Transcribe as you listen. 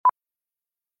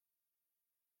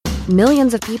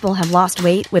Millions of people have lost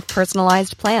weight with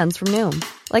personalized plans from Noom.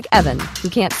 Like Evan, who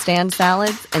can't stand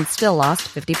salads and still lost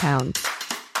 50 pounds.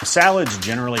 Salads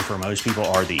generally for most people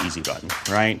are the easy button,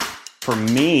 right? For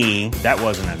me, that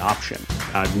wasn't an option.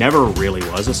 I never really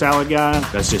was a salad guy.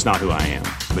 That's just not who I am.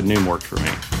 But Noom worked for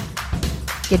me.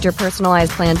 Get your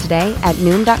personalized plan today at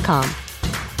Noom.com.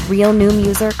 Real Noom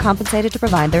user compensated to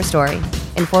provide their story.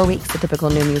 In 4 weeks, the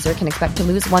typical Noom user can expect to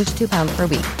lose 1 to 2 pounds per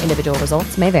week. Individual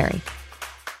results may vary.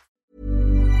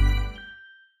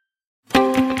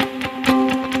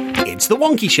 It's The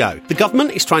Wonky Show. The government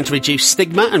is trying to reduce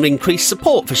stigma and increase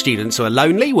support for students who are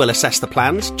lonely. We'll assess the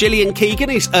plans. Gillian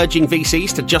Keegan is urging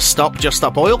VCs to just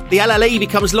stop oil. The LLE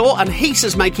becomes law, and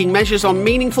HESA's making measures on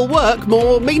meaningful work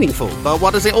more meaningful. But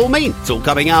what does it all mean? It's all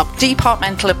coming up.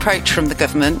 Departmental approach from the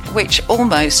government, which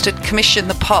almost had commissioned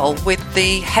the poll with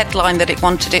the headline that it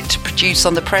wanted it to produce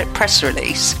on the press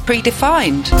release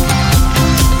predefined.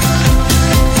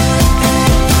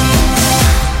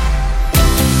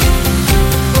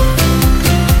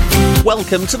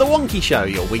 Welcome to The Wonky Show,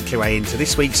 your weekly way into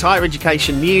this week's higher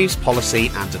education news,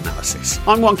 policy and analysis.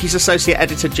 I'm Wonky's Associate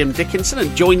Editor Jim Dickinson,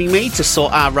 and joining me to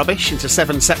sort our rubbish into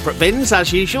 7 separate bins,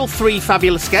 as usual, 3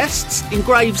 fabulous guests. In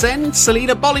Gravesend,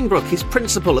 Selina Bolingbroke is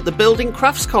Principal at the Building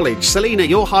Crafts College. Selina,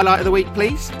 your highlight of the week,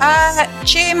 please.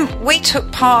 Jim, we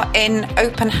took part in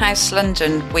Open House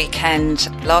London weekend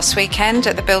last weekend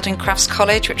at the Building Crafts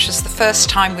College, which was the first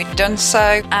time we'd done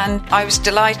so, and I was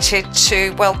delighted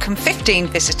to welcome 15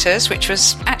 visitors, which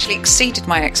was actually exceeded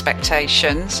my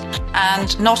expectations,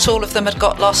 and not all of them had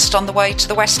got lost on the way to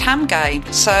the West Ham game,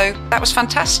 so that was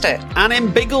fantastic. And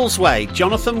in Biggleswade,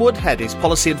 Jonathan Woodhead is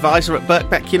Policy Advisor at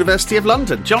Birkbeck University of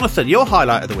London. Jonathan, your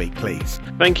highlight of the week, please.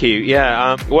 Thank you.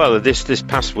 Yeah, well, this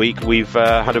past week we've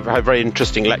had a very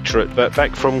interesting lecture at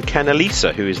Birkbeck from Ken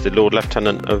Elisa, who is the Lord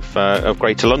Lieutenant of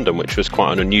Greater London, which was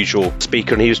quite an unusual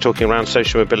speaker, and he was talking around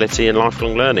social mobility and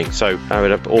lifelong learning. So I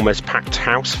had an almost packed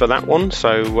house for that one.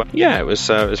 So yeah, it was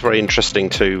very interesting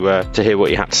to hear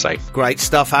what you had to say. Great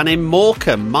stuff. And in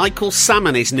Morecambe, Michael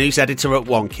Salmon is news editor at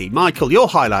Wonky. Michael, your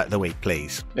highlight of the week,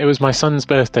 please. It was my son's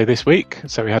birthday this week,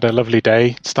 so we had a lovely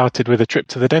day. Started with a trip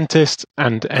to the dentist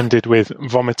and ended with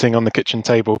vomiting on the kitchen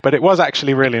table. But it was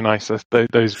actually really nice, those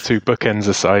 2 bookends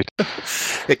aside.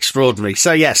 Extraordinary.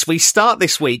 So yes, we start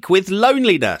this week with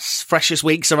loneliness. Freshers'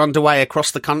 weeks are underway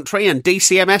across the country, and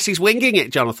DCMS is winging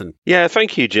it, Jonathan. Yeah,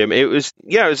 thank you, Jim. It was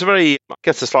a very, I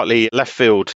guess, a slightly left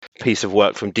field piece of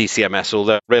work from DCMS,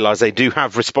 although I realise they do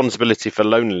have responsibility for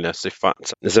loneliness. In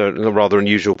fact, there's a rather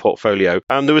unusual portfolio.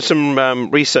 There was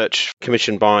some research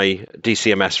commissioned by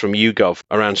DCMS from YouGov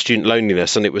around student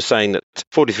loneliness, and it was saying that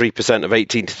 43% of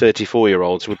 18 to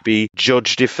 34-year-olds would be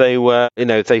judged if they were,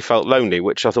 if they felt lonely,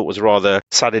 which I thought was a rather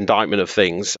sad indictment of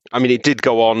things. I mean, it did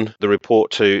go on, the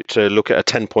report, to look at a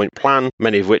 10-point plan,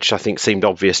 many of which I think seemed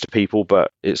obvious to people,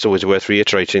 but it's always worth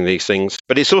reiterating these things.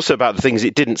 But it's also about the things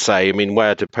it didn't say. I mean,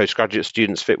 where do postgraduate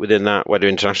students fit within that? Where do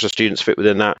international students fit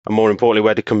within that? And more importantly,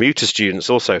 where do commuter students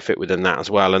also fit within that as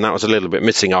well? And that was a little bit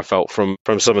missing, I felt, from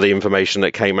some of the information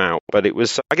that came out. But it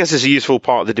was, I guess, it's a useful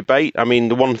part of the debate. I mean,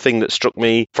 the one thing that struck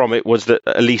me from it was that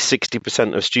at least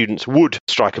 60% of students would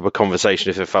strike up a conversation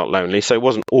if they felt lonely. So it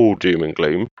wasn't all doom and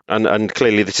gloom. And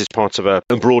clearly this is part of a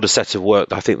broader set of work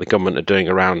that I think the government are doing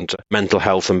around mental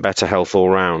health and better health all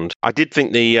round. I did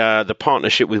think the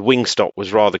partnership with Wingstop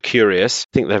was rather curious.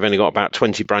 I think they've only got about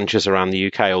 20 branches around the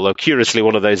UK, although curiously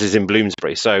one of those is in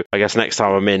Bloomsbury. So I guess next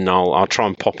time I'm in, I'll try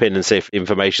and pop in and see if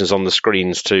information's on the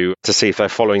screens to see if they're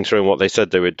following through on what they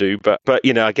said they would do. But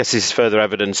I guess this is further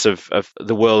evidence of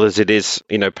the world as it is,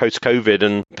 post-COVID,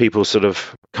 and people sort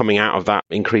of coming out of that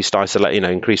increased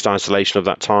isolation of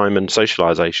that time and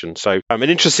socialisation. So an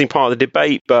interesting part of the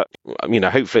debate, but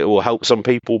hopefully it will help some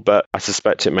people, but I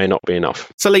suspect it may not be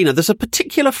enough. Selina, there's a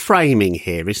particular framing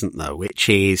here, isn't there, which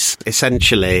is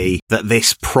essentially that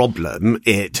this problem,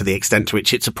 to the extent to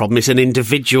which it's a problem, is an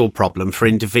individual problem for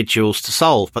individuals to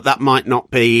solve. But that might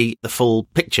not be the full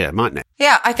picture, mightn't it?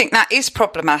 Yeah, I think that is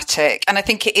problematic. And I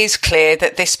think it is clear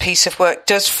that this piece of work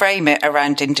does frame it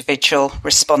around individual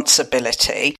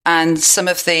responsibility. And some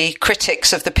of the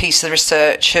critics of the piece of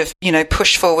research have,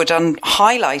 pushed forward on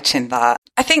highlighting that.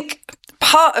 I think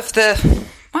part of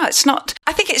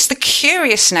I think it's the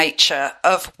curious nature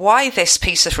of why this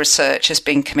piece of research has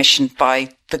been commissioned by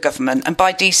the government and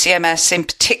by DCMS in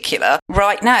particular.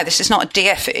 Right now, this is not a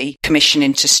DFE commission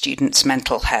into students'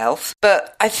 mental health,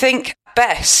 but I think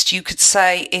best, you could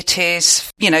say it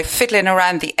is, fiddling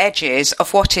around the edges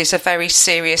of what is a very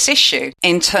serious issue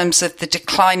in terms of the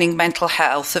declining mental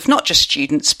health of not just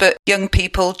students, but young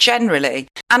people generally.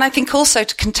 And I think also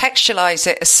to contextualise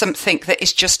it as something that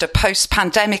is just a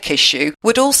post-pandemic issue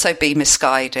would also be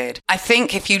misguided. I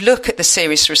think if you look at the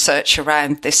serious research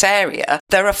around this area,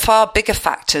 there are far bigger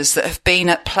factors that have been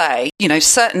at play,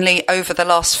 certainly over the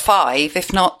last 5,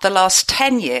 if not the last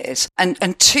 10 years. And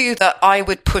two that I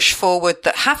would push forward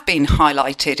that have been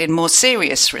highlighted in more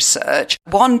serious research,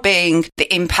 one being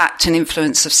the impact and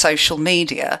influence of social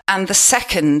media, and the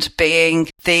second being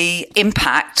the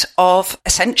impact of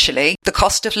essentially the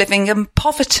cost of living and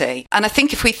poverty. And I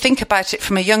think if we think about it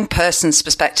from a young person's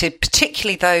perspective,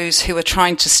 particularly those who are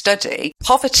trying to study,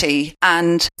 poverty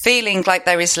and feeling like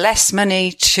there is less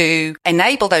money to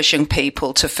enable those young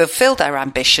people to fulfill their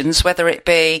ambitions, whether it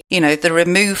be, the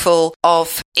removal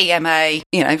of EMA,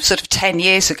 sort of 10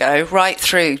 years ago, right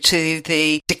through to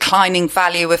the declining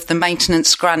value of the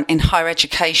maintenance grant in higher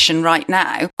education right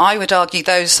now, I would argue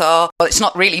those are, well, it's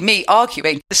not really me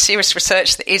arguing, the serious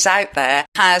research that is out there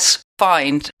has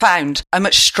found a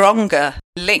much stronger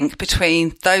link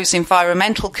between those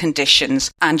environmental conditions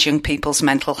and young people's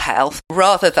mental health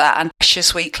rather than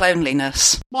precious weak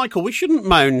loneliness. Michael, we shouldn't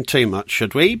moan too much,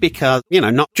 should we? Because,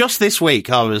 not just this week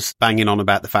I was banging on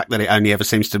about the fact that it only ever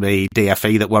seems to be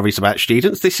DFE that worries about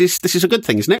students. This is a good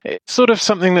thing, isn't it? It's sort of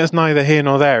something that's neither here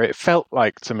nor there. It felt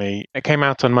like to me, it came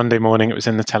out on Monday morning, it was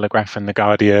in the Telegraph and the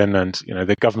Guardian, and,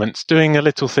 the government's doing a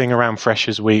little thing around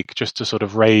Freshers Week just to sort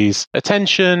of raise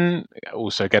attention,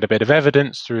 also get a bit of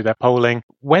evidence through their polling.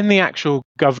 When the actual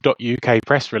gov.uk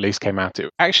press release came out, it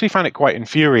actually found it quite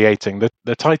infuriating.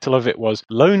 The title of it was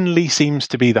 "Lonely seems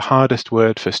to be the hardest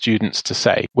word for students to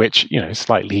say," which,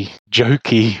 slightly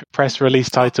jokey press release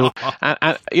title.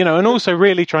 and also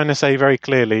really trying to say very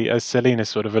clearly, as Selina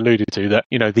sort of alluded to, that,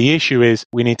 the issue is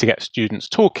we need to get students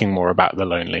talking more about the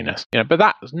loneliness. But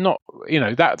that's not,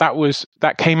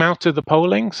 that came out of the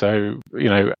polling. So,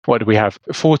 what did we have?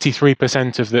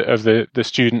 43% of the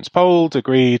students polled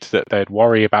agreed that they'd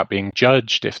worry about being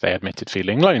judged if they admitted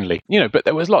feeling lonely. But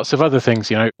there was lots of other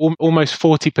things. Almost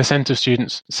 40% of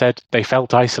students said they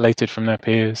felt isolated from their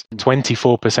peers.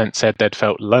 24% said they'd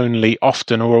felt lonely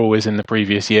often or always in the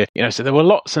previous year. So there were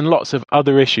lots and lots of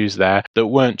other issues there that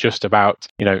weren't just about,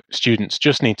 students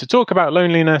just need to talk about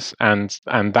loneliness and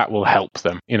that will help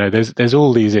them. There's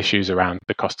all these issues around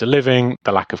the cost of living,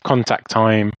 the lack of contact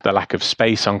time, the lack of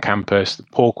space on campus, the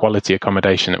poor quality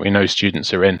accommodation that we know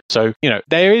students are in. So,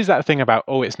 there is that thing about,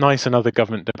 it's nice another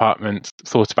government department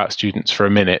thought about students for a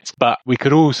minute, but we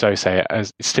could also say it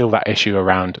as still that issue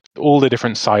around all the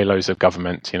different silos of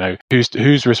government,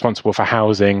 who's responsible for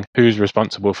housing, who's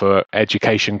responsible for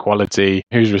education quality,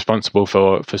 who's responsible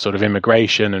for sort of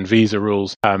immigration and visa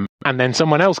rules, and then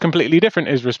someone else completely different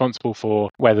is responsible for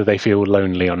whether they feel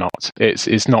lonely or not.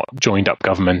 It's not joined up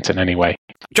government in any way.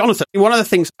 Jonathan, one of the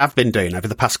things I've been doing over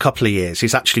the past couple of years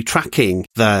is actually tracking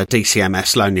the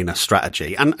DCMS loneliness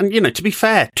strategy. And to be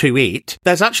fair to it,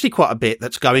 there's actually quite a bit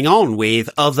that's going on with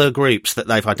other groups that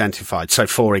they've identified. So,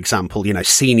 for example,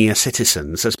 senior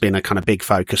citizens has been a kind of big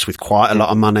focus with quite a lot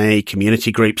of money,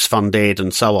 community groups funded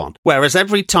and so on. Whereas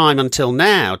every time until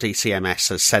now DCMS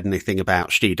has said anything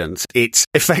about students, it's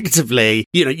effectively,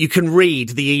 you can read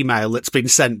the email that's been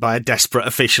sent by a desperate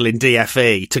official in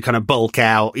DFE to kind of bulk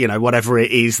out, whatever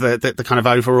it is, the kind of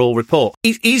overall report.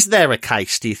 Is there a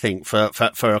case, do you think, for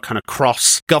a kind of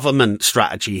cross-government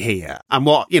strategy here? And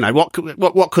what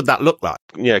could that look like?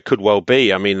 Yeah, it could well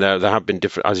be. I mean, there have been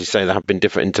different, as you say, there have been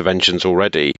different interventions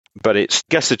already, but I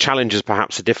guess the challenges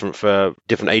perhaps are different for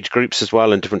different age groups as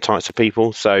well and different types of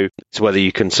people. So it's whether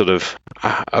you can sort of,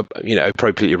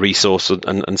 appropriately resource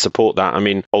and support that. I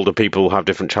mean, older people have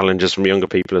different challenges from younger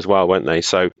people as well, won't they?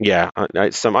 So yeah, I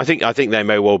think they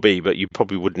may well be, but you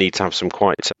probably would need to have some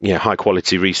quite high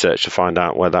quality research to find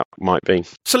out where that might be.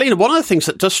 Selina, one of the things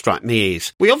that does strike me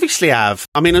is we obviously have,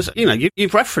 as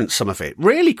you've referenced some of it,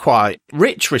 really quite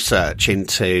rich research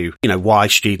into, why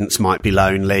students might be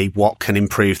lonely, what can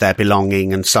improve their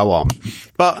belonging and so on.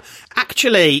 But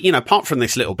actually, apart from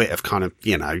this little bit of kind of,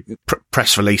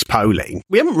 press release polling,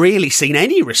 we haven't really seen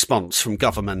any response from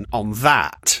government on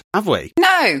that, have we?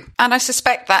 No. And I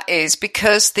suspect that is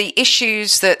because the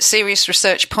issues that serious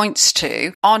research points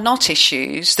to are not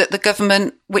issues that the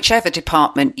government, whichever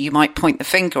department you might point the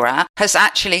finger at, has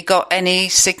actually got any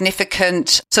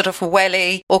significant sort of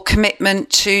welly or commitment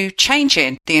to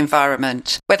changing the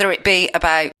environment, whether it be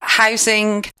about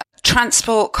housing,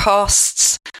 transport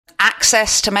costs,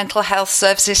 access to mental health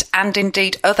services and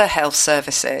indeed other health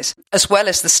services, as well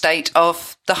as the state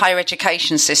of the higher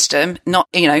education system, not,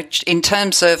 in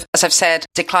terms of, as I've said,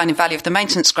 decline in value of the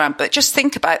maintenance grant, but just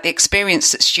think about the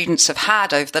experience that students have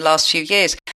had over the last few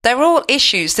years. They're all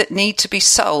issues that need to be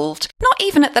solved, not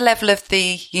even at the level of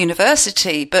the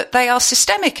university, but they are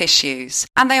systemic issues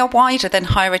and they are wider than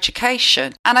higher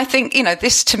education. And I think,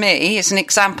 this to me is an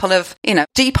example of,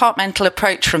 departmental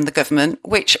approach from the government,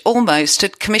 which almost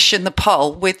had commissioned the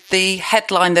poll with the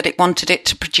headline that it wanted it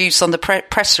to produce on the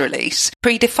press release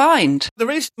predefined.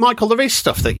 Michael, there is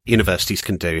stuff that universities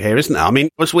can do here, isn't there? I mean,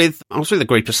 I was with a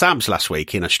group of SABs last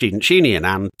week in a students' union,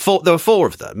 and there were 4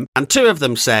 of them, and 2 of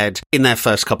them said in their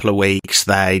first couple of weeks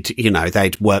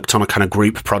they'd worked on a kind of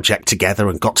group project together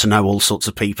and got to know all sorts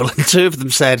of people, and 2 of them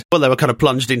said, well, they were kind of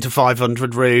plunged into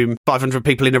 500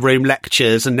 people in a room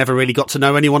lectures and never really got to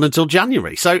know anyone until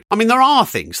January. So, I mean, there are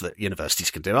things that universities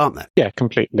can do, aren't there? Yeah,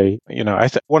 completely.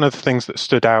 One of the things that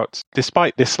stood out,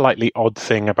 despite this slightly odd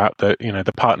thing about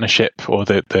the partnership or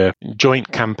the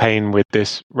joint campaign with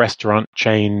this restaurant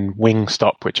chain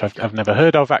Wingstop, which I've never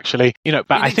heard of actually, but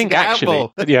I think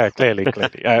actually, yeah, clearly.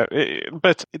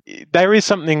 But there is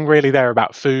something really there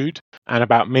about food and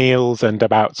about meals and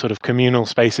about sort of communal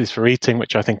spaces for eating,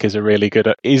 which I think is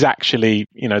is actually,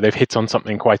 they've hit on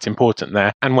something quite important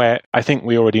there, and where I think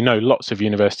we already know lots of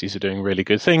universities are doing really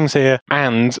good things here.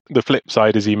 And the flip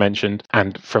side, as you mentioned,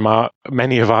 and from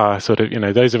many of our sort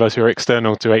of, those of us who are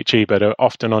external to HE but are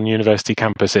often on university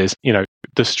campuses,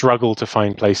 the struggle to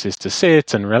find places to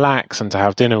sit and relax and to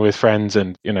have dinner with friends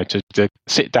and, to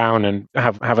sit down and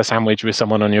have a sandwich with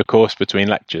someone on your course between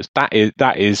lectures. That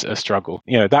is a struggle.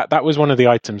 That was one of the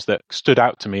items that stood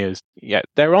out to me as,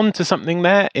 they're onto something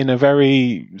there in a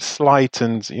very slight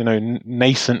and,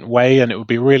 nascent way. And it would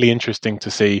be really interesting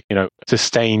to see,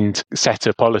 sustained set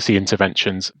of policy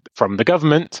interventions from the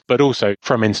government, but also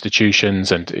from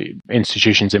institutions and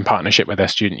institutions in partnership with their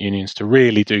student unions to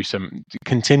really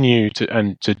continue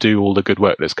to do all the good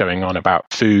work that's going on about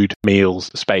food,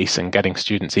 meals, space, and getting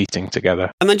students eating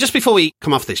together. And then just before we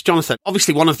come off this, Jonathan,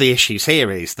 obviously one of the issues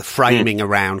here is the framing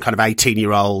around kind of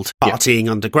 18-year-old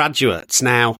partying undergraduates.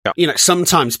 Now,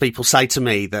 sometimes people say to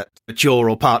me that mature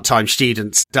or part-time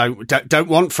students don't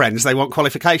want friends, they want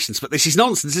qualifications, but this is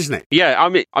nonsense, isn't it? Yeah,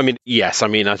 I mean, yes. I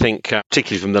mean, I think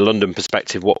particularly from the London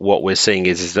perspective, what we're seeing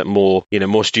is that more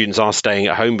students are staying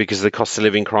at home because of the cost of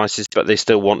living crisis, but they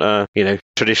still want a,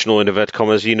 traditional, in inverted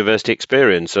commas, university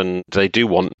experience, and they do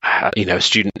want,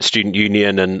 student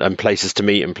union and places to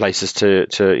meet and places to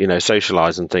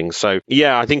socialise and things. So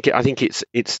yeah, I think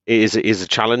it is a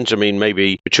challenge. I mean,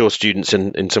 maybe mature students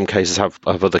in some cases have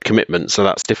other commitments, so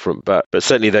that's different. But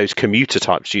certainly those commuter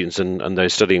type students and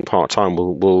those studying part time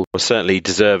will certainly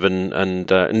deserve and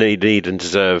need and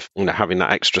deserve having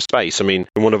that extra space. I mean,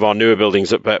 in one of our newer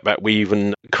buildings at Bet, we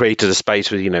even created a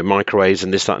space with microwaves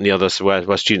and this, that, and the other, so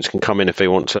where students can come in if they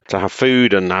want to have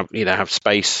food and have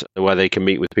space where they can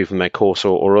meet with people from their course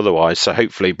or otherwise. So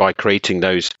hopefully by creating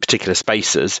those particular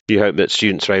spaces, you hope that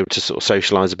students are able to sort of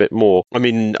socialise a bit more. I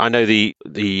mean, I know the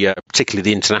particularly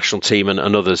the international team and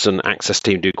others and Access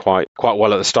team do quite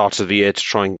well at the start of the year to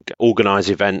try and organise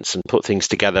events and put things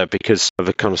together because of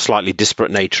the kind of slightly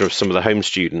disparate nature of some of the home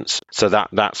students. So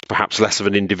that's perhaps less of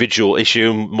an individual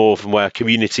issue, more from a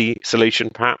community solution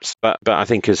perhaps. But I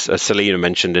think as Selina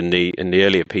mentioned in the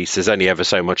earlier piece, there's only ever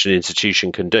so much an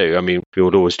institution can do. I mean, we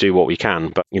would always do what we can,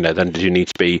 but then there do need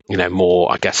to be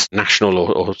more, I guess, national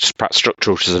or perhaps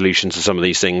structural solutions to some of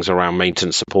these things around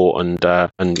maintenance support and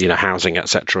housing,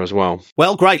 etc. as well.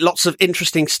 Well, great, lots of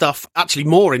interesting stuff. Actually,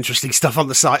 more interesting stuff on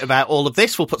the site about all of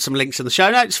this. We'll put some links in the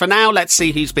show notes. For now, let's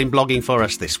see who's been blogging for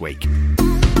us this week.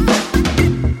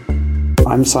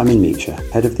 I'm Simon Meacher,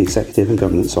 Head of the Executive and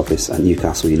Governance Office at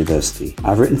Newcastle University.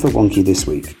 I've written for Wonky this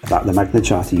week about the Magna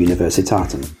Charta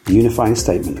Universitatum, the unifying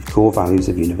statement of core values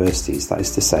of universities, that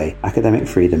is to say, academic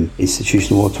freedom,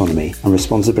 institutional autonomy and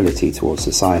responsibility towards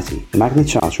society. The Magna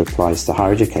Charta applies to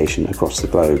higher education across the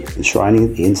globe,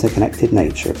 enshrining the interconnected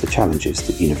nature of the challenges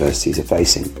that universities are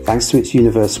facing. Thanks to its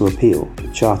universal appeal,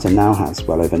 the Charter now has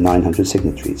well over 900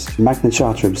 signatories. The Magna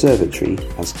Charta Observatory,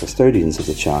 as custodians of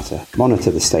the Charter,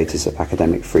 monitor the status of academic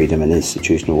freedom and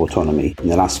institutional autonomy. In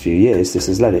the last few years, this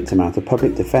has led it to mount a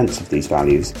public defence of these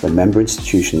values when member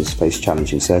institutions face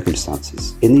challenging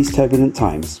circumstances. In these turbulent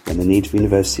times, when the need for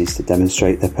universities to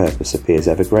demonstrate their purpose appears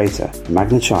ever greater, the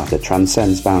Magna Charta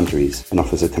transcends boundaries and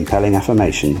offers a compelling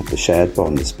affirmation of the shared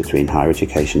bonds between higher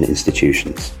education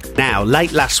institutions. Now,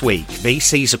 late last week,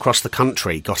 VCs across the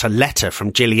country got a letter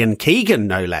from Gillian Keegan,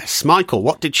 no less. Michael,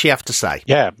 what did she have to say?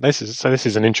 Yeah, this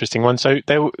is an interesting one. So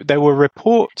there were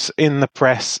reports in the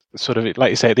press, sort of, like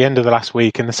you say, at the end of the last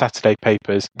week in the Saturday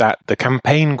papers, that the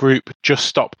campaign group Just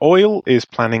Stop Oil is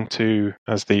planning to,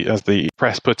 as the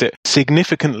press put it,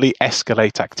 significantly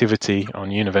escalate activity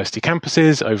on university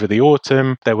campuses over the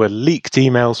autumn. There were leaked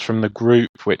emails from the group,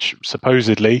 which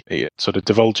supposedly sort of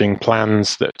divulging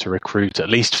plans that to recruit at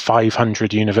least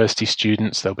 500 university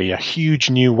students. There'll be a huge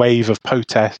new wave of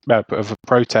protests,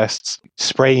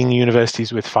 spraying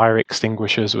universities with fire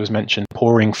extinguishers was mentioned,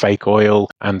 pouring fake oil,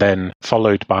 and then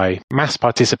followed by mass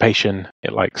participation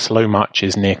like slow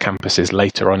marches near campuses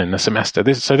later on in the semester.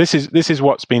 This is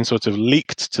what's been sort of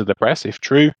leaked to the press, if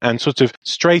true, and sort of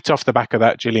straight off the back of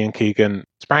that, Gillian Keegan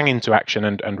sprang into action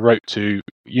and wrote to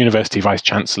university vice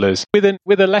chancellors with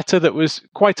a letter that was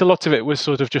quite a lot of it was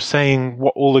sort of just saying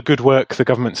what all the good work the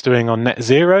government's doing on net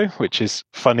zero, which is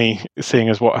funny seeing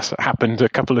as what happened a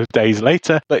couple of days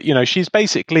later. But, she's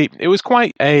basically, it was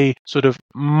quite a sort of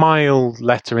mild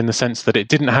letter in the sense that it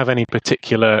didn't have any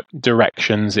particular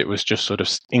directions. It was just sort of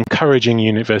encouraging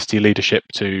university leadership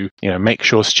to, make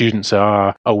sure students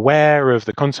are aware of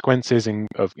the consequences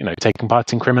of taking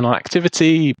part in criminal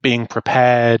activity, being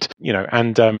prepared,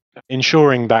 and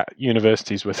ensuring that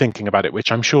universities were thinking about it,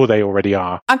 which I'm sure they already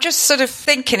are. I'm just sort of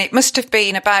thinking it must have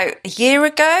been about a year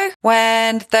ago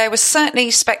when there was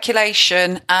certainly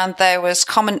speculation and there was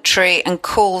commentary and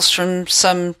calls from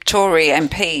some Tory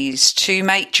MPs to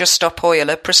make Just Stop Oil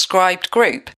a prescribed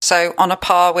group, so on a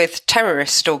par with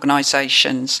terrorist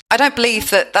organisations. I don't believe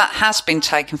that has been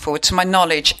taken forward, to my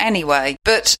knowledge anyway.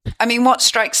 But, what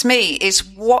strikes me is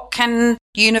what can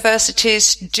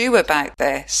universities do about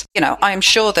this? I am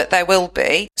sure that there will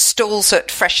be stalls at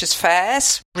freshers'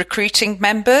 fairs recruiting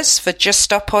members for Just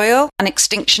Stop Oil and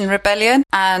Extinction Rebellion,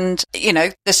 and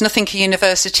there's nothing a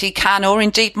university can or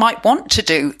indeed might want to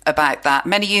do about that.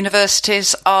 Many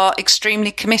universities are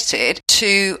extremely committed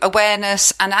to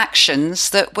awareness and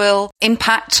actions that will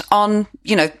impact on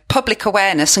public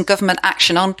awareness and government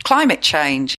action on climate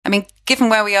change. Given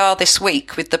where we are this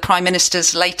week with the Prime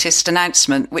Minister's latest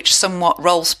announcement, which somewhat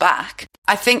rolls back,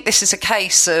 I think this is a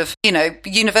case of,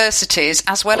 universities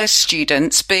as well as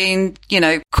students being,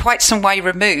 quite some way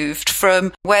removed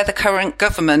from where the current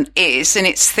government is in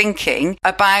its thinking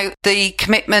about the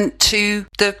commitment to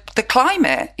the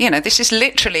climate. This is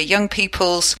literally young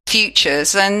people's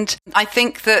futures. And I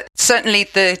think that certainly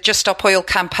the Just Stop Oil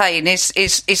campaign is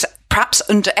perhaps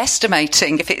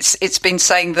underestimating. If it's been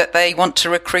saying that they want to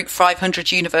recruit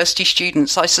 500 university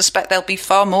students, I suspect there'll be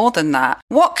far more than that.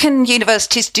 What can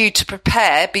universities do to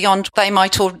prepare beyond what they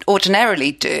might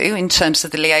ordinarily do in terms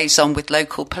of the liaison with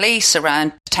local police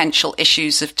around potential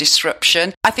issues of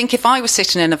disruption? I think if I was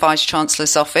sitting in a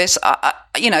Vice-Chancellor's office, I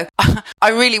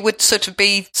really would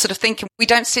be thinking we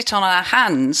don't sit on our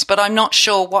hands, but I'm not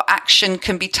sure what action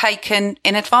can be taken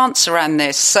in advance around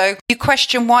this. So you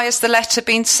question, why has the letter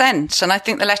been sent? And I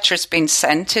think the letter has been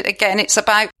sent. It's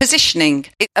about positioning,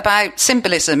 it's about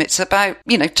symbolism, it's about,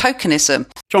 tokenism.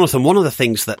 Jonathan, one of the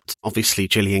things that obviously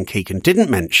Gillian Keegan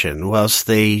didn't mention was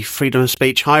the Freedom of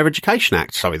Speech Higher Education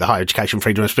Act. Sorry, the Higher Education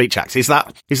Freedom of Speech Act. Does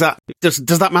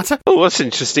that matter? Oh, that's an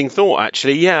interesting thought,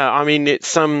 actually. Yeah,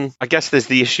 it's I guess there's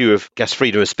the issue of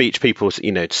freedom of speech, people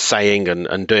saying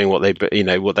and doing what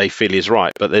they feel is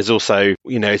right. But there's also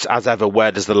it's as ever,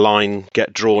 where does the line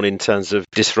get drawn in terms of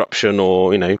disruption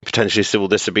or potentially civil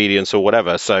disobedience or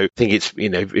whatever? So I think it's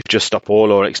if Just Stop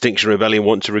Oil or Extinction Rebellion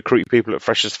want to recruit people at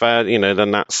Freshers' Fair,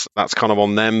 then that's kind of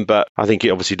on them. But I think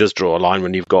it obviously does draw a line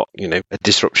when you've got a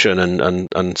disruption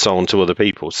and so on to other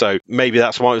people. So maybe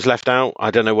that's why it was left out.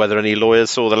 I don't know whether any lawyers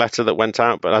saw the letter that went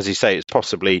out, but as you say, it's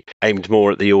possibly aimed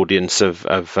more at the audience of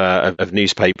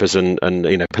newspapers and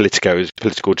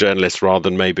political journalists rather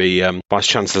than maybe vice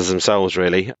chancellors themselves.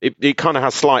 Really, it kind of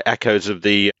has slight echoes of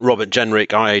the Robert Jenrick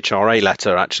IHRA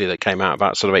letter actually that came out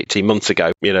about sort of 18 months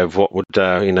ago. Of what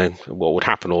would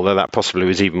happen. Although that possibly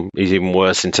was even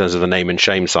worse in terms of the name and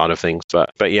shame side of things.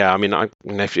 But yeah,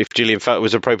 if Gillian felt it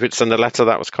was appropriate to send a letter,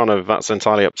 that's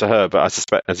entirely up to her. But I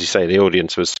suspect, as you say, the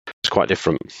audience was quite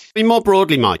different. More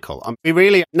broadly, Michael, we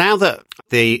really, now that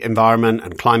the environment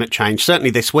and climate change, certainly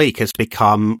this week, has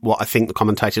become what I think the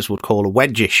commentators would call a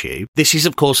wedge issue. This is,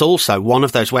 of course, also one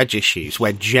of those wedge issues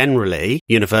where generally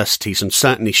universities and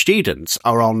certainly students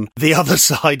are on the other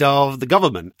side of the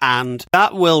government. And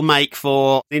that will make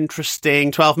for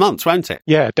interesting 12 months, won't it?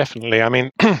 Yeah, definitely.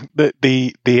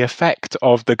 The effect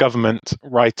of the government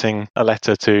writing a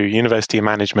letter to university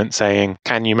management saying,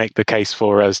 can you make the case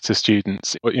for us to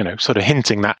students, sort of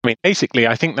hinting that. I mean, basically,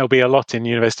 I think there'll be a lot in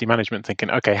university management thinking,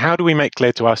 okay, how do we make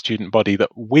clear to our student body that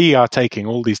we are taking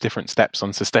all these different steps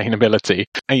on sustainability?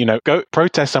 And, go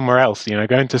protest somewhere else,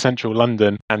 go into central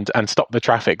London and stop the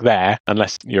traffic there,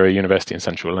 unless you're a university in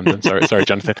central London. Sorry,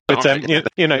 Jonathan. But,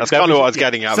 that's kind of what I was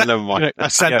getting at, but never mind.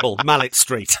 Assemble, Mallet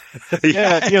Street.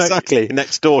 Exactly.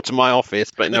 Next door to my office,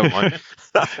 but never mind.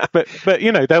 but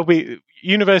there'll be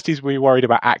universities will be worried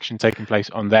about action taking place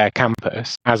on their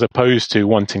campus, as opposed to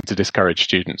wanting to discourage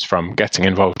students from getting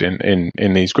involved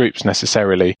in these groups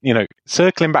necessarily.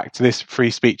 Circling back to this free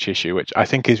speech issue, which I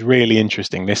think is really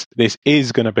interesting, this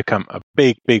is going to become a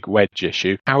big wedge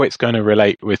issue. How it's going to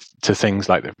relate to things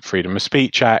like the Freedom of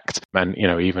Speech Act and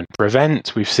even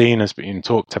Prevent, we've seen has been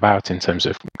talked about in terms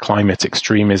of climate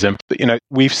extremism. But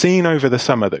we've seen over the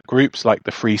summer that groups like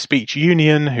the Free Speech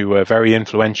Union, who were very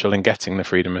influential in getting the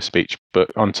freedom of speech but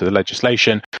onto the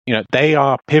legislation, they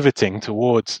are pivoting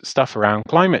towards stuff around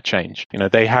climate change.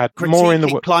 They had more in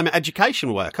the climate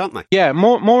education work, aren't they? Yeah,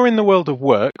 more in the world of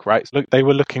work, right? Look, they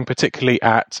were looking particularly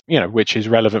at, which is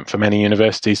relevant for many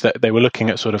universities, that they were looking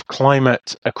at sort of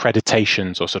climate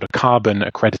accreditations or sort of carbon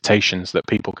accreditations that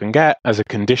people can get as a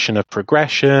condition of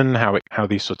progression, how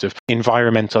these sort of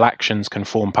environmental actions can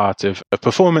form part of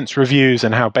performance reviews,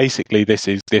 and how basically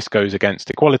this goes against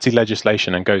equality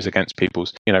legislation and goes against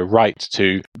people's right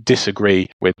to disagree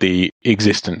with the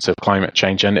existence of climate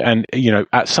change. And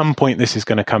at some point this is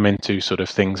going to come into sort of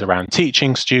things around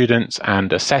teaching students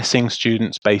and assessing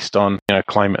students based on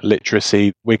climate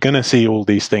literacy. We're going to see all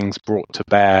these things brought to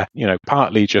bear,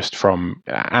 partly just from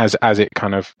as it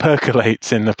kind of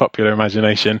percolates in the popular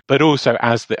imagination, but also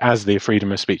as the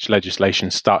freedom of speech legislation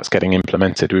starts getting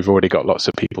implemented. We've already got lots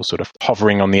of people sort of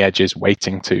hovering on the edges,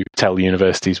 waiting to tell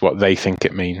universities what they think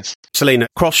it means. Selena,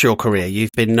 across your career,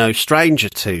 you've been no stranger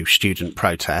to student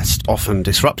protest, often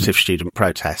disruptive student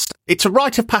protest. It's a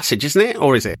rite of passage, isn't it?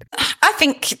 Or is it? I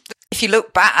think if you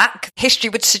look back, history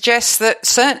would suggest that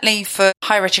certainly for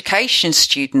higher education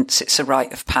students, it's a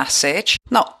rite of passage.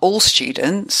 Not all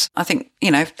students. I think,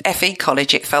 FE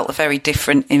College, it felt a very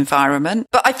different environment.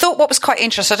 But I thought what was quite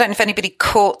interesting, I don't know if anybody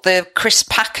caught the Chris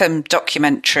Packham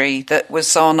documentary that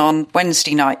was on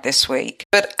Wednesday night this week.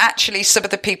 But actually some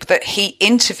of the people that he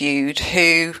interviewed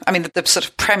the sort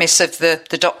of premise of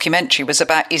the documentary was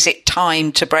about, is it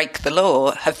time to break the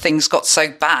law? Have things got so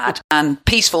bad? And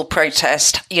peaceful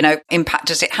protest, impact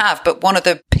does it have? But one of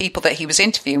the people that he was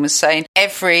interviewing was saying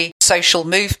every social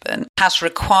movement has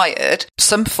required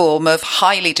some form of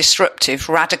highly disruptive,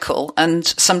 radical, and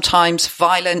sometimes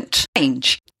violent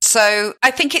change. So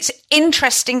I think it's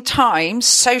interesting times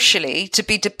socially to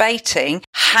be debating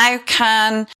how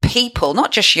can people,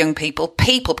 not just young people,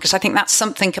 because I think that's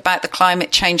something about the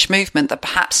climate change movement that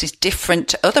perhaps is different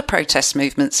to other protest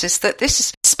movements, is that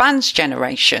this spans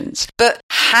generations. But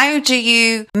how do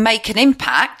you make an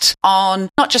impact on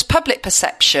not just public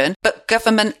perception, but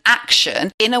government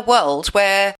action in a world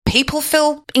where people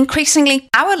feel increasingly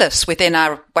powerless within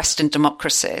our Western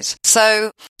democracies?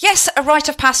 So yes, a rite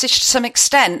of passage to some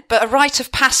extent, but a rite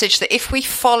of passage that if we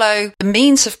follow the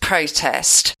means of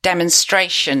protest,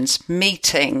 demonstrations,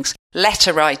 meetings,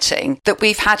 letter writing that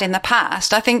we've had in the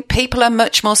past, I think people are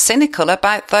much more cynical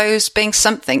about those being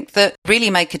something that really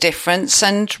make a difference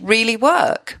and really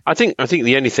work. I think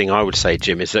the only thing I would say,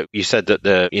 Jim, is that you said that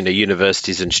the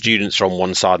universities and students are on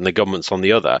one side and the government's on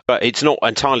the other, but it's not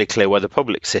entirely clear where the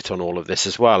public sit on all of this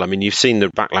as well. I mean, you've seen the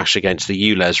backlash against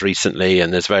the ULEZ recently,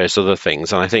 and there's various other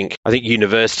things, and I think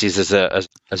universities as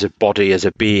a body, as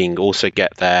a being, also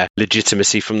get their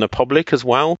legitimacy from the public as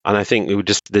well. And I think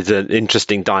there's an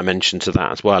interesting dimension to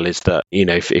that as well, is that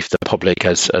if the public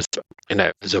as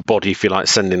a body, if you like,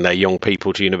 sending their young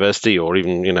people to university, or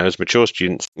even as mature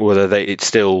students, whether it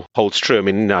still holds true. I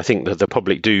mean, I think that the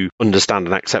public do understand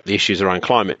and accept the issues around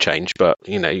climate change, but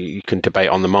you can debate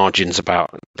on the margins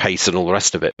about pace and all the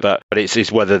rest of it. But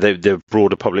it's whether the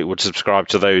broader public would subscribe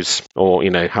to those, or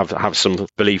have some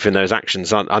belief in those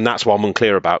actions, and that's what I'm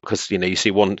unclear about, because you see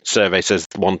one survey says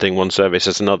one thing, one survey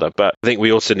says another. But I think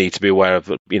we also need to be aware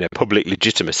of public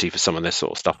legitimacy for some of this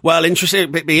sort of stuff. Well,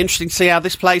 it'd be interesting to see how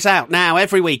this plays out. Now,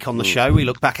 every week on the show, we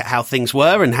look back at how things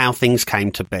were and how things came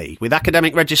to be. With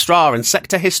academic registrar and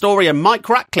sector historian Mike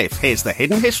Ratcliffe, here's the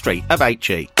hidden history of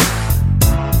HE.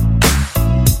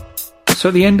 So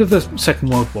at the end of the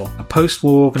Second World War, a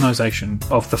post-war organisation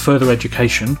of the further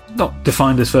education, not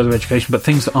defined as further education, but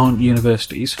things that aren't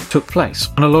universities, took place.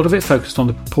 And a lot of it focused on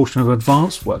the proportion of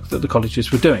advanced work that the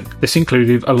colleges were doing. This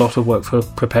included a lot of work for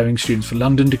preparing students for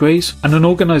London degrees, and an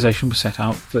organisation was set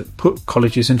out that put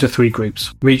colleges into 3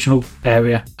 groups: regional,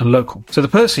 area and local. So the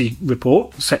Percy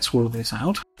report sets all of this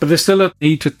out, but there's still a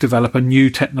need to develop a new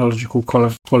technological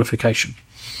qualification.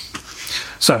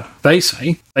 So they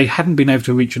say they hadn't been able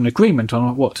to reach an agreement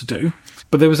on what to do,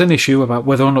 but there was an issue about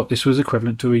whether or not this was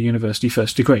equivalent to a university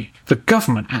first degree. The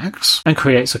government acts and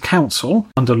creates a council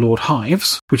under Lord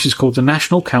Hives, which is called the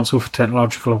National Council for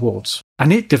Technological Awards.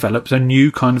 And it develops a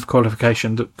new kind of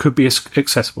qualification that could be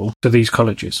accessible to these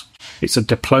colleges. It's a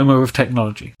diploma of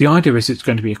technology. The idea is it's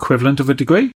going to be equivalent of a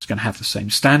degree, it's going to have the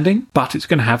same standing, but it's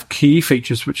going to have key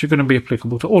features which are going to be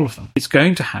applicable to all of them. It's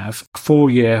going to have a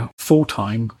 4-year,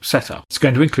 full-time setup. It's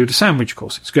going to include a sandwich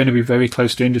course. It's going to be very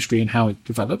close to industry in how it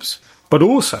develops. But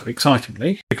also,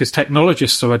 excitingly, because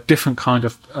technologists are a different kind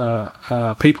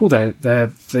of people,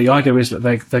 the idea is that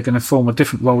they're going to form a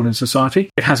different role in society.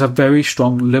 It has a very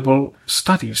strong liberal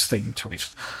studies theme to it.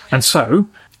 And so,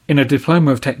 in a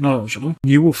diploma of technology,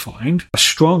 you will find a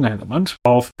strong element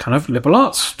of kind of liberal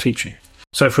arts teaching.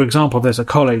 So, for example, there's a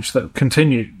college that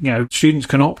students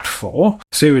can opt for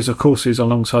a series of courses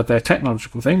alongside their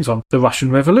technological things on the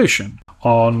Russian Revolution,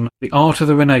 on the art of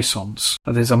the Renaissance.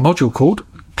 There's a module called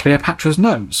Cleopatra's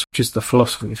Nose, which is the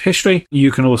philosophy of history.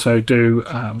 You can also do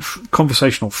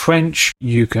conversational French.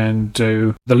 You can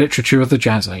do the literature of the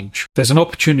Jazz Age. There's an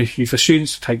opportunity for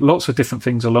students to take lots of different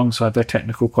things alongside their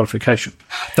technical qualification.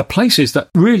 The places that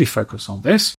really focus on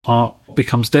this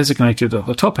becomes designated at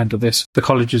the top end of this, the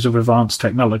colleges of advanced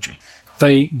technology.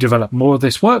 They develop more of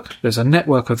this work. There's a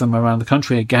network of them around the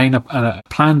country. Again, a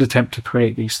planned attempt to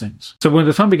create these things. So by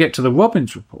the time we get to the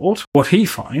Robbins report, what he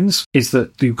finds is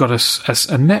that you've got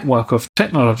a network of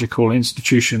technological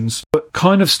institutions, but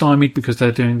kind of stymied because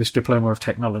they're doing this diploma of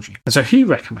technology. And so he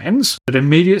recommends that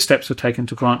immediate steps are taken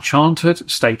to grant chartered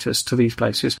status to these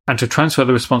places and to transfer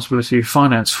the responsibility of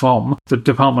finance from the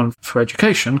Department for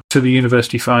Education to the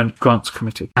University Grants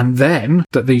Committee. And then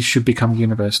that these should become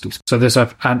universities. So there's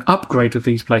an upgrade of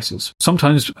these places.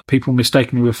 Sometimes people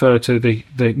mistakenly refer to the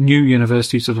new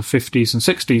universities of the 50s and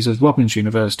 60s as Robbins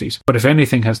universities, but if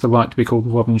anything has the right to be called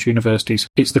Robbins universities,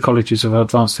 it's the colleges of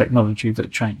advanced technology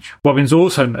that change. Robbins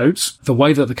also notes the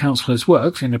way that the council has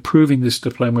worked in approving this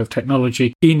diploma of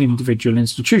technology in individual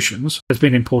institutions has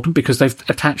been important because they've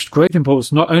attached great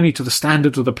importance not only to the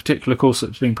standard of the particular course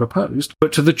that's been proposed,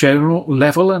 but to the general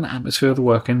level and atmosphere of the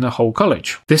work in the whole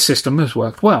college. This system has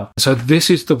worked well. So this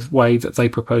is the way that they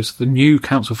propose the new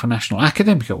Council for National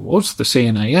Academic Awards, the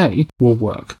CNAA, will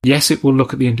work. Yes, it will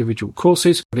look at the individual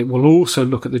courses, but it will also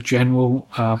look at the general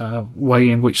way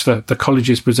in which the college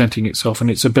is presenting itself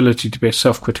and its ability to be a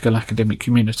self-critical academic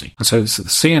community. And so it's the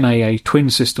CNAA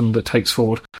twin system that takes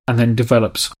forward and then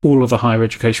develops all of the higher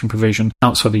education provision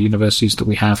outside the universities that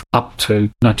we have up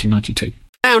to 1992.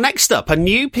 Now, next up, a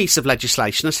new piece of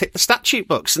legislation has hit the statute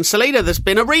books. And Selina, there's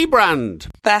been a rebrand.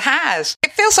 There has.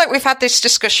 It feels like we've had this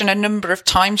discussion a number of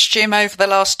times, Jim, over the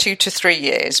last 2 to 3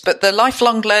 years. But the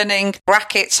Lifelong Learning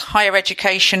Higher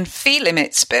Education Fee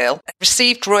Limits Bill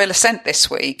received royal assent this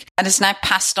week and is now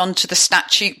passed on to the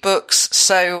statute books.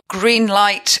 So green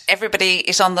light, everybody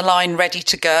is on the line ready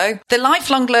to go. The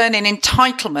Lifelong Learning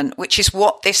Entitlement, which is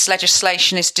what this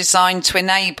legislation is designed to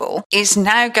enable, is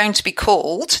now going to be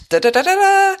called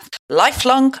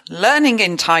Lifelong Learning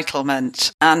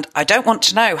Entitlement. And I don't want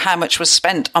to know how much was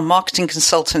spent on marketing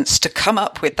consultants to come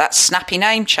up with that snappy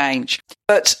name change.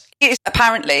 But it is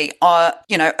apparently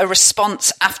a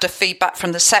response after feedback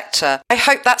from the sector. I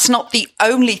hope that's not the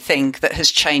only thing that has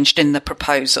changed in the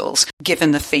proposals,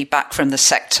 given the feedback from the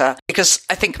sector, because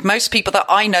I think most people that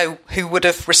I know who would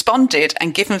have responded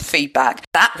and given feedback,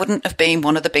 that wouldn't have been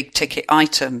one of the big ticket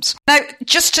items. Now,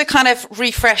 just to kind of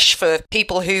refresh for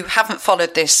people who haven't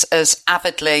followed this as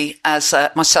avidly as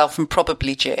myself and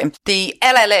probably Jim, the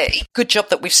LLE, good job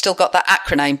that we've still got that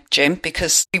acronym, Jim,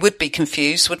 because we would be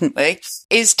confused, wouldn't we,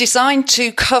 is designed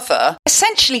to cover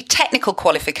essentially technical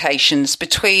qualifications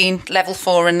between level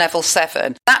 4 and level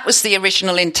 7. That was the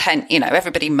original intent.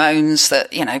 Everybody moans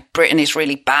that, Britain is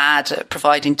really bad at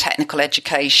providing technical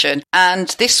education. And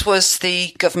this was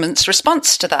the government's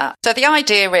response to that. So the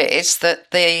idea is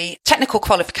that the technical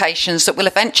qualifications that will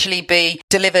eventually be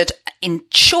delivered in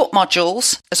short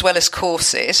modules as well as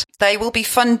courses they will be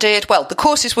funded, well, the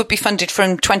courses would be funded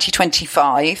from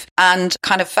 2025, and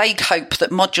kind of vague hope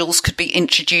that modules could be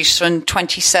introduced from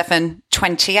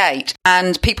 27-28.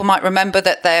 And people might remember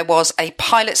that there was a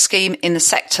pilot scheme in the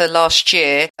sector last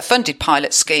year, a funded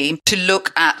pilot scheme, to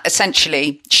look at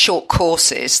essentially short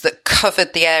courses that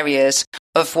covered the areas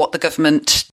of what the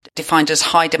government defined as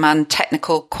high demand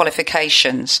technical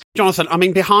qualifications. Jonathan, I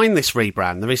mean, behind this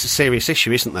rebrand, there is a serious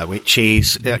issue, isn't there, which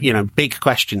is, big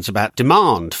questions about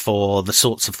demand for the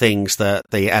sorts of things that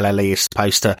the LLE is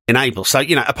supposed to enable. So,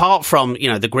 apart from,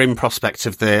 the grim prospects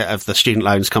of the student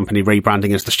loans company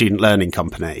rebranding as the student learning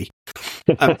company,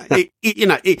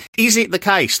 is it the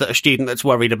case that a student that's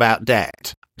worried about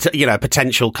debt,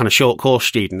 potential kind of short course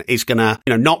student is going to,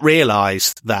 not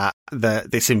realise that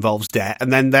this involves debt,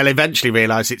 and then they'll eventually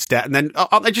realise it's debt, and then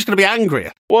aren't they just going to be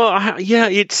angrier? Well, I've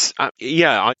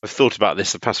thought about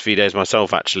this the past few days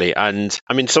myself, actually, and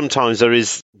I mean, sometimes there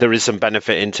is some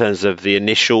benefit in terms of the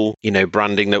initial,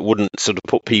 branding that wouldn't sort of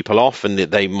put people off, and that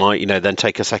they might, then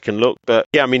take a second look. But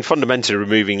yeah, I mean, fundamentally,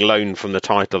 removing loan from the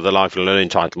title of the lifelong learning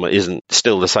entitlement isn't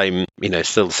still the same,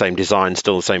 still the same design,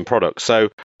 still the same product. So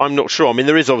I'm not sure. I mean,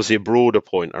 there is obviously a broader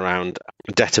point around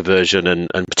debt aversion and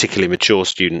particularly mature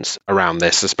students around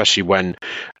this, especially when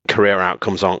career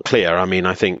outcomes aren't clear. I mean,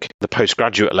 I think the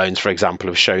postgraduate loans, for example,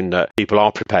 have shown that people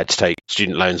are prepared to take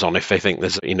student loans on if they think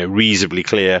there's, reasonably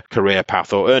clear career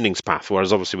path or earnings path,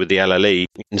 whereas obviously with the LLE,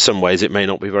 in some ways, it may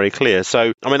not be very clear.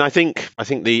 So, I mean, I think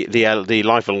the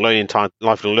lifelong learning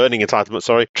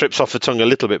entitlement, trips off the tongue a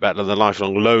little bit better than the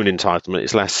lifelong loan entitlement.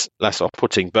 It's less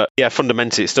off-putting, but yeah,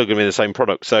 fundamentally, it's still going to be the same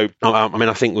product. So, I mean,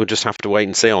 I think we'll just have to wait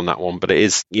and see on that one. But it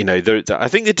is, I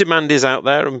think the demand is out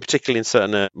there, and particularly in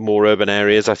certain more urban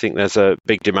areas, I think there's a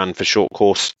big demand for short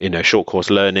course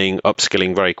learning,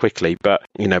 upskilling very quickly. But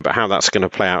how that's going to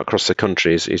play out across the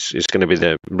country is going to be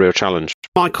the real challenge.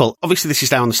 Michael, obviously this is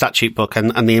down the statute book,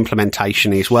 and the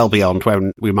implementation is well beyond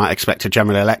when we might expect a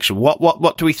general election.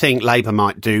 What do we think Labour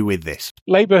might do with this?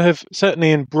 Labour have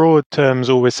certainly in broad terms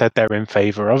always said they're in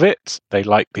favour of it. They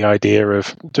like the idea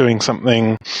of doing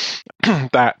something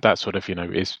that sort of,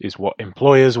 is what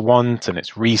employers want, and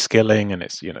it's reskilling, and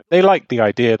it's, they like the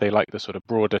idea, they like the sort of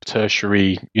broader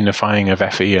tertiary unifying of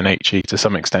FE and HE to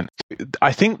some extent.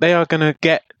 I think they are going to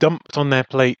get dumped on their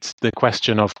plate the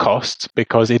question of costs,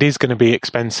 because it is going to be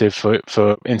expensive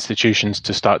for institutions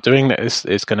to start doing this.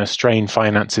 It's going to strain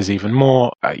finances even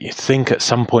more. You think at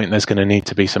some point there's going to need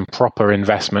to be some proper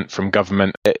investment from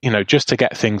government, just to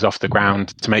get things off the ground,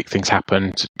 to make things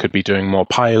happen. Could be doing more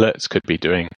pilots, could be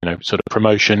doing, sort of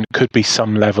promotion, could be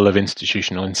some level of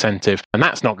institutional incentive. And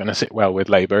that's not going to sit well with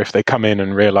Labour if they come in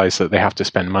and realise that they have to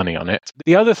spend money on it.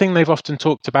 The other thing they've often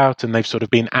talked about, and they've sort of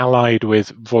been allied with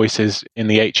voices in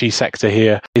the HE sector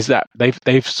here, is that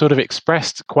they've sort of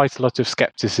expressed quite a lot of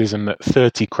scepticism that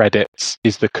 30 credits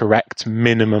is the correct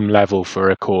minimum level for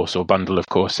a course or bundle of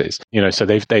courses. So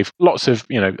they've lots of,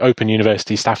 Open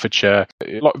University, Staffordshire,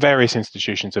 various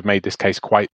institutions have made this case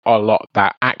quite a lot,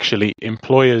 that actually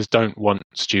employers don't want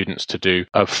students to do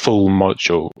a full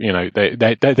module.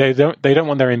 They don't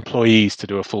want their employees to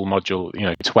do a full module,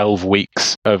 12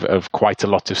 weeks of quite a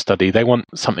lot of study. They want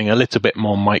something a little bit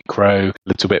more micro, a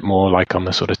little bit more like on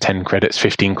the sort of 10 credits,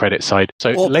 15 credit side.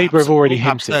 So Labour have already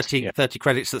hinted. 30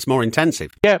 credits that's more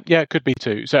intensive. Yeah, it could be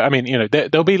too. So, I mean,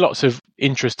 there'll be lots of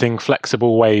interesting,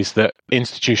 flexible ways that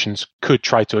institutions could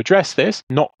try to address this,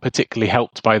 not particularly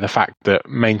helped by the fact that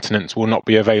maintenance will not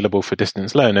be available for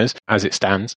distance learners as it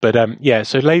stands. But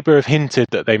so Labour have hinted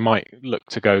that they might look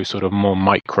to go sort of more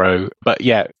micro. But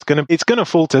yeah, it's gonna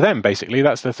fall to them, basically.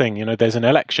 That's the thing. There's an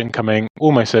election coming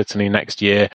almost certainly next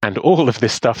year, and all of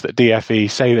this stuff that DFE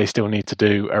say they still need to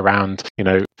do around,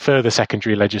 further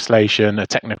secondary legislation, a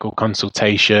technical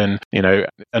consultation,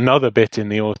 another bit in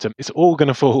the autumn, it's all going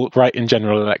to fall right in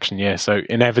general election year. So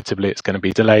inevitably it's going to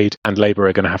be delayed, and Labour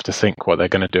are going to have to think what they're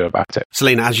going to do about it.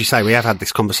 Selina, as you say, we have had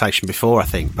this conversation before, I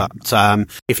think, but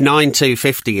if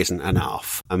 9,250 isn't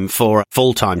enough for a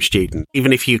full-time student,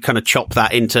 even if you kind of chop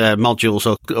that into modules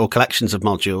or collections of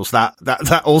modules,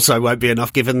 that also won't be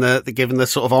enough given the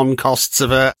sort of on costs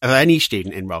of any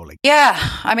student enrolling. Yeah,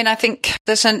 I mean, I think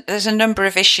there's a number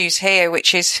of issues here,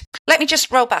 which is, let me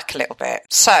just roll back a little bit.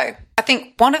 So I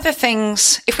think one of the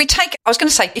things, if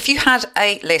you had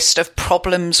a list of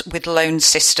problems with loan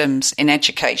systems in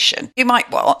education, you might,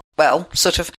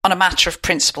 sort of on a matter of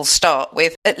principle, start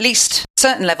with at least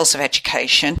certain levels of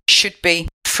education should be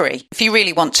free. If you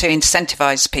really want to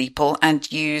incentivise people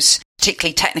and use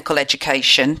particularly technical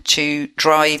education to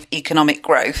drive economic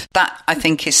growth, that I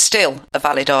think is still a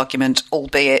valid argument,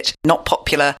 albeit not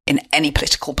popular in any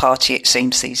political party, it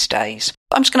seems, these days.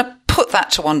 I'm just going to put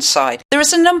that to one side. There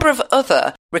is a number of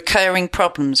other recurring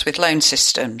problems with loan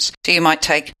systems. So you might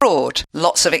take fraud,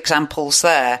 lots of examples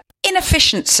there.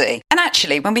 Inefficiency. And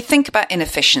actually, when we think about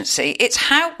inefficiency, it's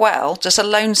how well does a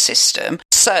loan system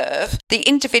serve the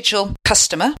individual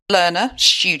customer, learner,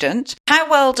 student? How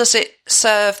well does it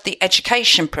serve the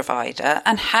education provider?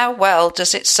 And how well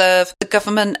does it serve the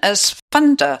government as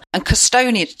funder and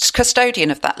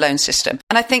custodian of that loan system?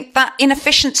 And I think that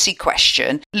inefficiency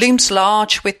question looms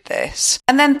large with this.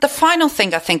 And then the final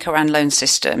thing I think around loan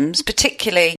systems,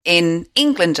 particularly in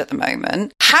England at the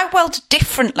moment, how well do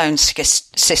different loan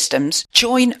systems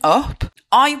join up?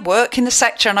 I work in the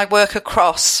sector and I work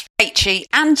across HE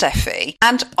and FE,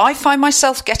 and I find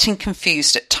myself getting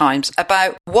confused at times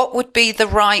about what would be the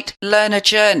right learner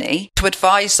journey to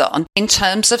advise on in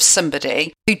terms of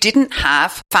somebody who didn't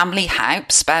have family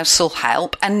help, spousal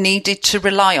help, and needed to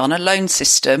rely on a loan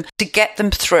system to get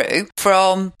them through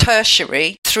from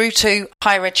tertiary through to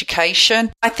higher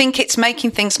education. I think it's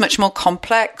making things much more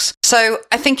complex. So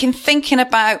I think in thinking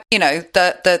about,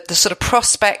 the sort of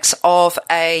prospects of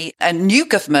a new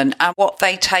government and what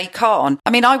they take on,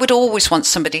 I mean, I would always want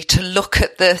somebody to look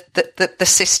at the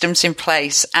systems in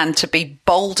place and to be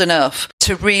bold enough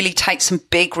to really take some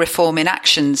big reforming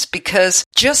actions, because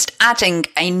just adding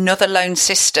another loan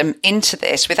system into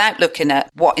this without looking at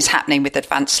what is happening with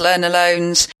advanced learner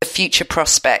loans, the future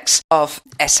prospects of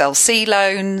SLC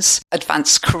loans,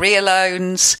 advanced career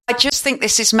loans, I just think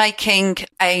this is making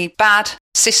a bad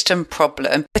system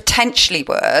problem potentially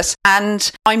worse.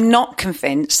 And I'm not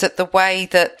convinced that the way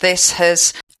that this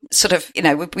has sort of,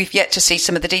 we've yet to see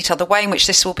some of the detail, the way in which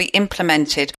this will be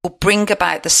implemented will bring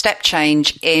about the step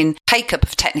change in take-up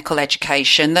of technical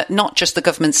education that not just the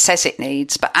government says it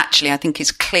needs, but actually I think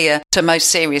is clear to most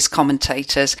serious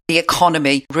commentators the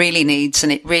economy really needs,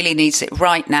 and it really needs it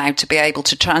right now to be able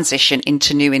to transition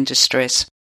into new industries.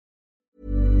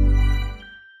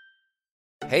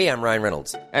 Hey, I'm Ryan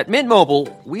Reynolds. At Mint Mobile,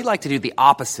 we like to do the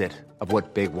opposite of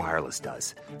what Big Wireless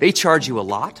does. They charge you a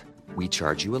lot. We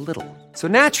charge you a little. So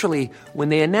naturally, when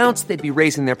they announced they'd be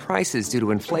raising their prices due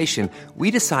to inflation,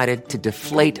 we decided to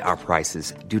deflate our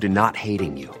prices due to not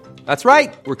hating you. That's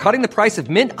right. We're cutting the price of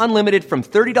Mint Unlimited from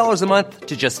 $30 a month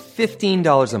to just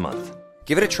 $15 a month.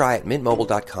 Give it a try at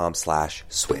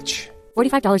mintmobile.com/switch.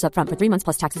 $45 up front for 3 months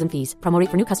plus taxes and fees. Promo rate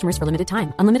for new customers for limited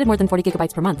time. Unlimited more than 40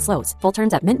 gigabytes per month slows. Full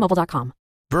terms at mintmobile.com.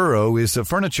 Burrow is a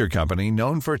furniture company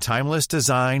known for timeless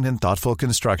design and thoughtful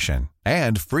construction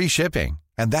and free shipping.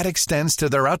 And that extends to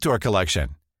their outdoor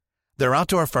collection. Their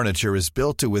outdoor furniture is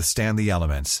built to withstand the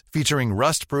elements, featuring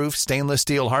rust-proof stainless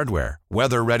steel hardware,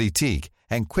 weather-ready teak,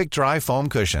 and quick-dry foam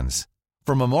cushions.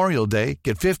 For Memorial Day,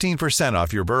 get 15%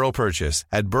 off your Burrow purchase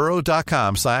at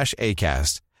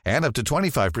burrow.com/ACAST and up to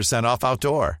 25% off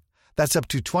outdoor. That's up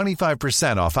to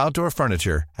 25% off outdoor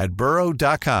furniture at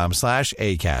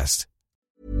burrow.com/ACAST.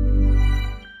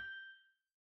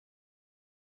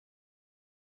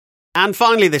 And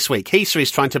finally this week, HESA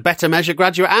is trying to better measure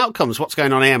graduate outcomes. What's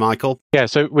going on here, Michael? Yeah,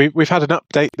 so we've had an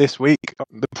update this week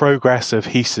on the progress of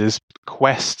HESA's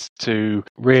quest to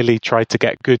really try to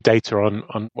get good data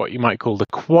on what you might call the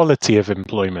quality of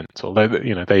employment, although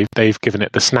they've given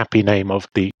it the snappy name of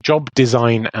the Job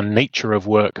Design and Nature of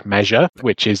Work measure,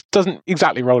 which doesn't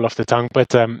exactly roll off the tongue,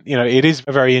 but it is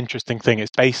a very interesting thing. It's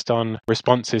based on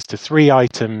responses to 3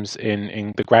 items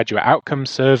in the graduate outcomes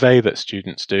survey that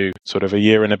students do sort of a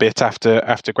year and a bit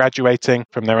after graduating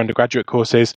from their undergraduate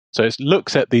courses. So it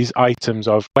looks at these items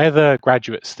of whether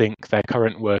graduates think their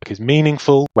current work is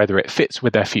meaningful, whether it fits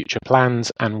with their future plans,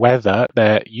 and whether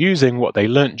they're using what they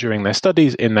learnt during their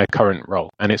studies in their current role.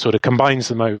 And it sort of combines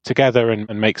them all together and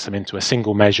makes them into a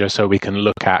single measure, so we can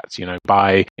look at,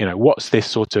 what's this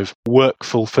sort of work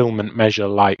fulfillment measure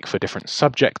like for different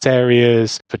subject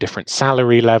areas, for different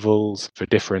salary levels, for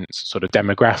different sort of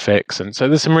demographics. And so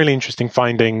there's some really interesting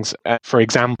findings. For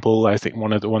example, I think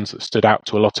one of the ones that stood out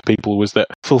to a lot of people was that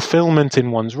fulfillment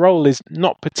in one's role is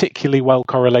not particularly well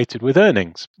correlated with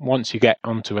earnings. Once you get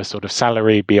onto a sort of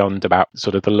salary beyond about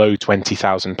sort of the low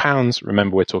 £20,000,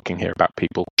 remember we're talking here about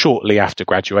people shortly after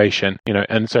graduation,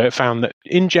 and so it found that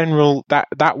in general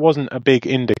that wasn't a big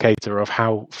indicator of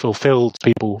how fulfilled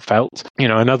people felt.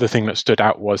 Another thing that stood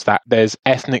out was that there's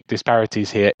ethnic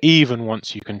disparities here, even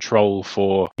once you control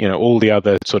for, all the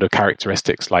other sort of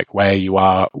characteristics like where you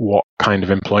are, what kind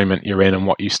of employment you're in and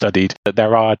what you studied, that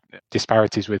there are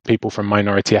disparities with people from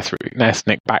minority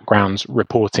ethnic backgrounds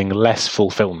reporting less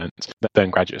fulfillment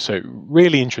than graduates. So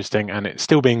really interesting, and it's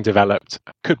still being developed.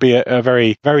 Could be a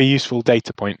very, very useful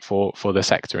data point for the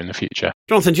sector in the future.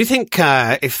 Jonathan, do you think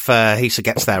if HESA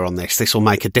gets there on this will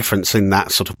make a difference in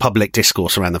that sort of public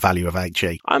discourse around the value of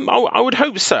HE? I would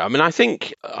hope so. I mean, I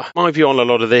think my view on a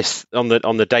lot of this on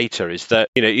the data is that,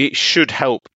 you know, it should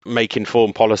help make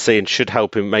informed policy and should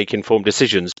help him make informed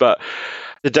decisions, but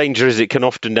the danger is it can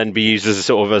often then be used as a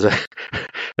sort of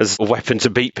as a weapon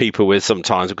to beat people with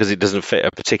sometimes, because it doesn't fit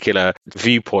a particular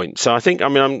viewpoint. So I think, I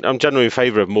mean, I'm generally in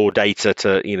favour of more data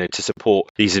to support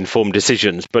these informed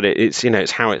decisions, but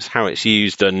it's how it's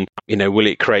used, and will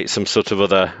it create some sort of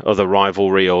other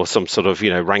rivalry or some sort of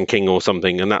ranking or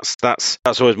something, and that's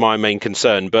always my main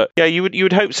concern. But yeah, you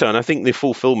would hope so, and I think the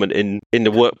fulfilment in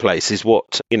the workplace is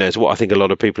what I think a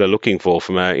lot of people are looking for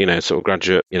from a sort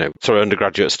of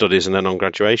undergraduate studies and then on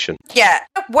graduation. Yeah,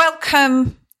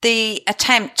 welcome the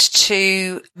attempt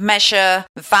to measure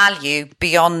value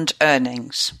beyond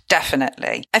earnings,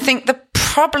 definitely. I think the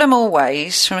problem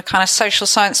always, from a kind of social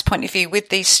science point of view with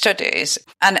these studies,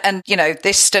 and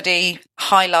this study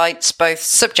highlights both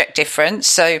subject difference,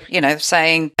 so,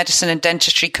 saying medicine and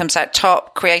dentistry comes out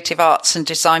top, creative arts and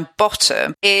design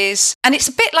bottom, and it's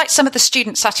a bit like some of the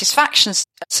student satisfaction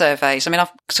surveys. I mean,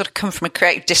 I've sort of come from a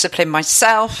creative discipline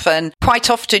myself, and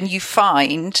quite often you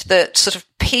find that sort of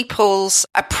people's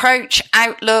approach,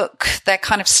 outlook, their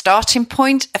kind of starting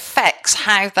point affects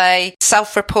how they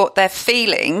self-report their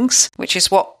feelings, which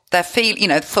is what their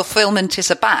fulfillment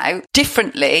is about,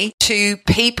 differently to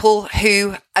people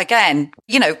who, again,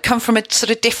 come from a sort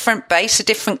of different base, a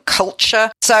different culture.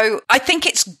 So I think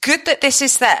it's good that this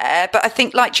is there, but I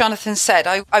think, like Jonathan said,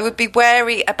 I would be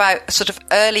wary about a sort of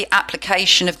early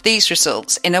application of these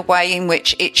results in a way in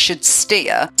which it should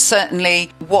steer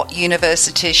certainly what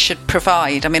universities should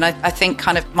provide. I mean, I think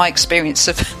kind of my experience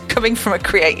of coming from a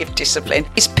creative discipline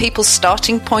is people's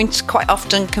starting point quite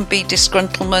often can be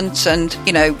disgruntlement and,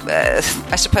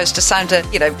 I suppose to sound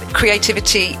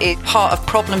creativity is part of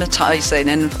problematizing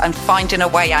and finding a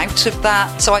way out of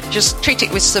that. So I just treat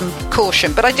it with some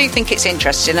caution. But I do think it's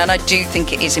interesting, and I do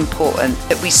think it is important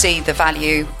that we see the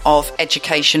value of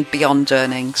education beyond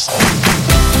earnings.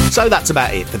 So that's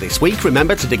about it for this week.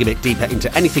 Remember, to dig a bit deeper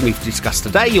into anything we've discussed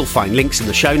today, you'll find links in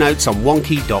the show notes on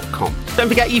wonky.com. Don't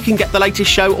forget, you can get the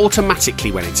latest show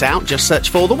automatically when it's out. Just search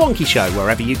for The Wonky Show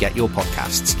wherever you get your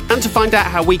podcasts. And to find out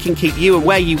how we can keep you and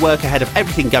where you work ahead of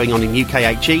everything going on in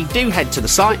UKHE, do head to the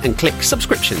site and click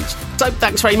subscriptions. So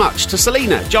thanks very much to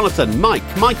Selena, Jonathan,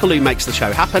 Michael who makes the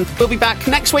show happen. We'll be back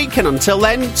next week, and until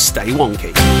then, stay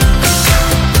wonky.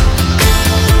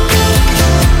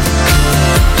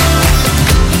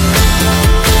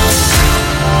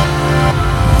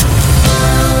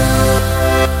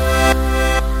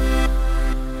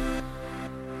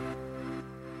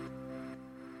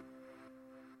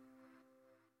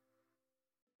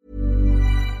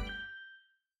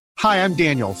 Hi, I'm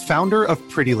Daniel, founder of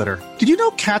Pretty Litter. Did you know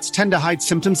cats tend to hide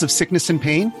symptoms of sickness and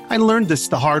pain? I learned this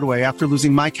the hard way after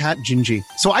losing my cat, Gingy.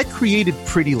 So I created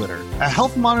Pretty Litter, a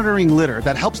health monitoring litter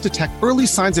that helps detect early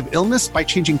signs of illness by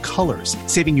changing colors,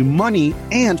 saving you money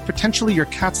and potentially your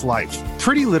cat's life.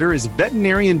 Pretty Litter is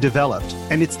veterinarian developed,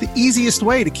 and it's the easiest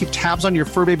way to keep tabs on your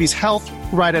fur baby's health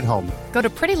right at home. Go to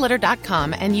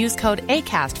prettylitter.com and use code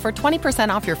ACAST for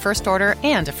 20% off your first order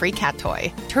and a free cat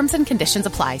toy. Terms and conditions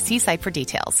apply. See site for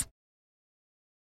details.